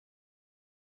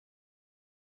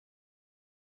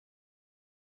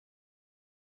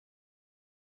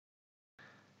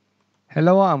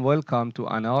Hello and welcome to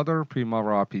another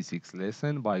Primavera P6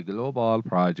 lesson by Global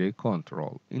Project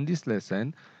Control. In this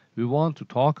lesson, we want to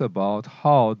talk about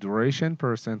how duration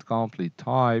percent complete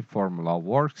type formula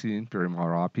works in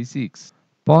Primavera P6.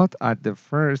 But at the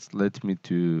first, let me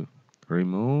to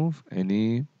remove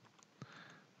any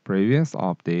previous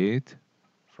update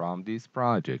from this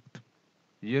project.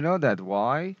 You know that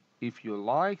why? If you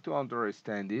like to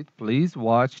understand it, please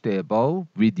watch the above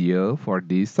video for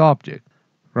this subject.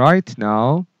 Right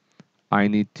now, I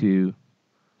need to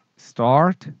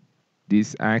start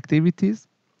these activities.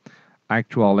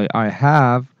 Actually, I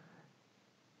have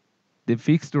the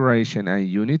fixed duration and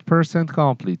unit percent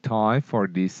complete type for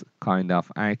this kind of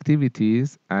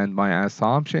activities, and my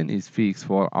assumption is fixed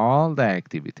for all the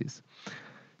activities.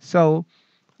 So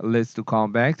let's to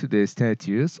come back to the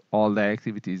status. All the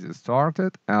activities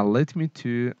started, and let me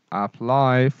to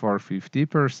apply for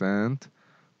 50%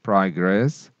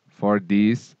 progress for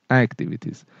these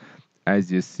activities.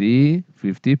 As you see,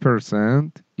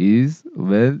 50% is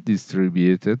well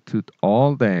distributed to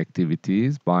all the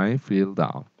activities by fill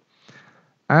down.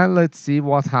 And let's see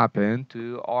what happened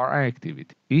to our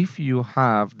activity. If you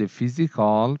have the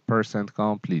physical percent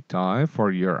complete type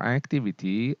for your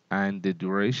activity and the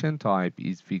duration type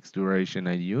is fixed duration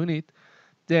and unit,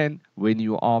 then when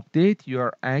you update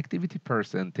your activity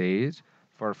percentage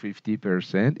for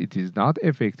 50%, it is not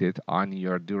affected on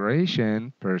your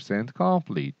duration percent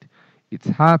complete. It's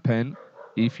happen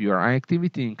if your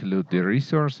activity include the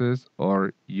resources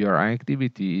or your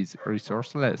activity is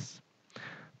resourceless.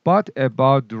 But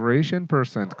about duration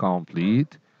percent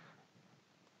complete,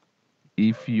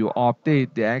 if you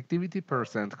update the activity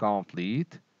percent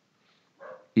complete,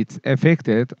 it's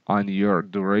affected on your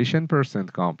duration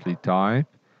percent complete type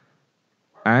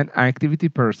and activity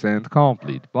percent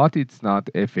complete, but it's not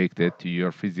affected to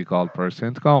your physical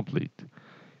percent complete.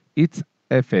 It's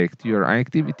affect your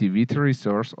activity with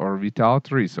resource or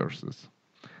without resources.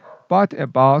 But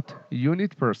about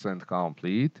unit percent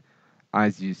complete,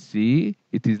 as you see,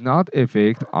 it is not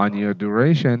affect on your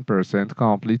duration percent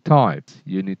complete types.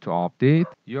 You need to update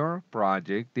your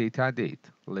project data date.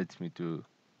 Let me to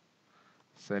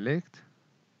select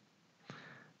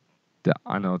the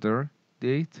another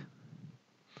date.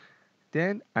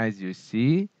 Then as you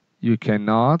see, you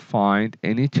cannot find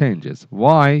any changes.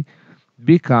 Why?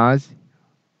 Because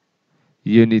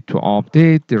you need to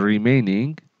update the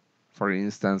remaining, for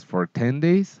instance, for 10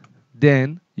 days.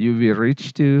 Then you will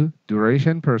reach to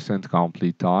duration percent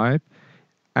complete type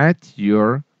at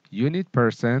your unit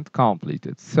percent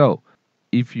completed. So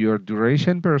if your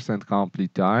duration percent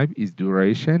complete type is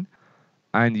duration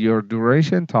and your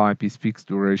duration type is fixed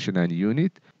duration and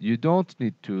unit, you don't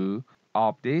need to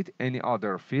update any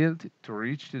other field to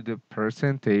reach to the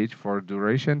percentage for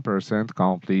duration percent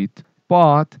complete.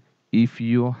 But if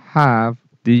you have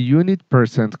the unit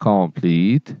percent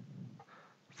complete,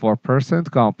 for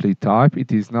percent complete type,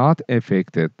 it is not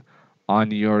affected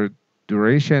on your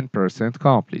duration percent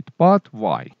complete. But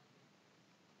why?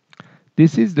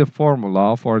 This is the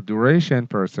formula for duration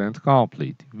percent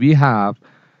complete. We have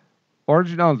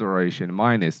original duration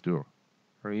minus the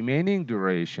remaining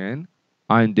duration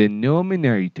on the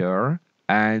numerator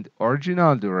and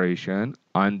original duration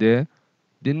on the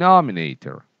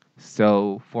denominator.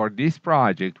 So for this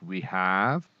project,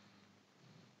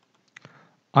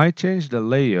 I changed the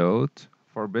layout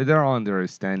for better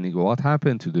understanding what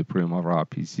happened to the Primavera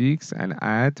P6 and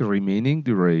add remaining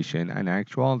duration and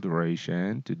actual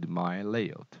duration to my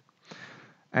layout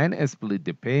and split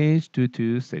the page to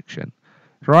two sections.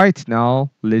 Right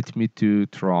now, let me to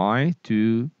try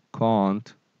to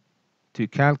count to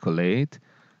calculate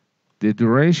the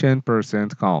duration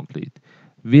percent complete.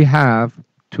 We have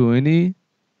 20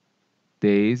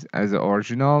 days as the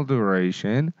original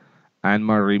duration and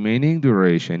my remaining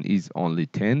duration is only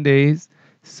 10 days.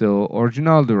 So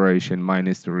original duration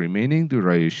minus the remaining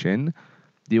duration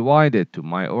divided to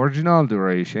my original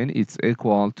duration, it's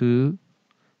equal to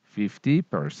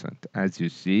 50%. As you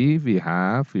see, we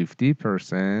have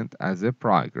 50% as a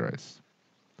progress.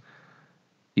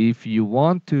 If you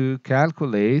want to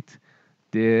calculate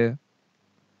the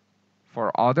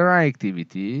for other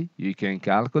activity, you can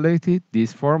calculate it.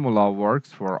 This formula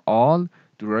works for all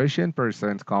duration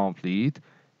percent complete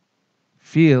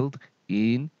field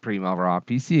in Primavera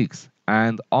P6.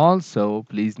 And also,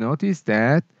 please notice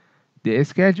that the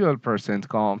schedule percent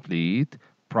complete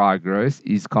progress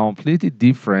is completely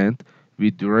different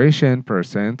with duration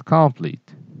percent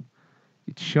complete.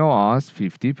 It shows us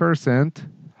 50%,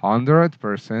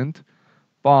 100%,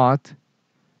 but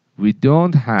we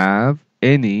don't have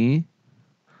any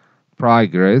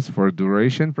progress for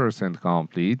duration percent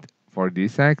complete for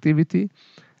this activity,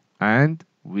 and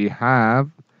we have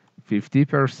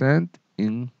 50%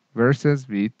 in versus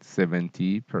with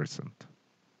 70%.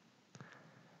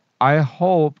 I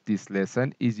hope this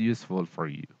lesson is useful for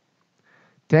you.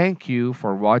 Thank you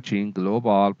for watching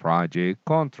Global Project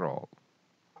Control.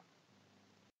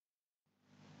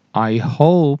 I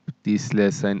hope this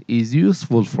lesson is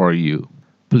useful for you.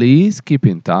 Please keep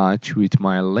in touch with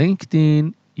my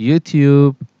LinkedIn,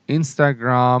 YouTube,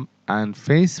 Instagram, and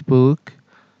Facebook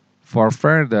for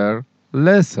further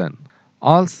lessons.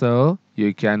 Also,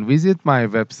 you can visit my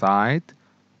website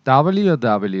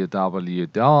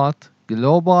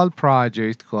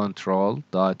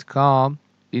www.globalprojectcontrol.com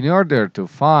in order to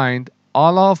find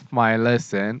all of my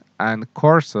lessons and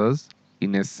courses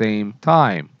in the same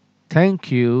time.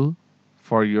 Thank you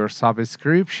for your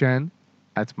subscription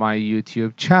at my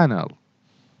YouTube channel.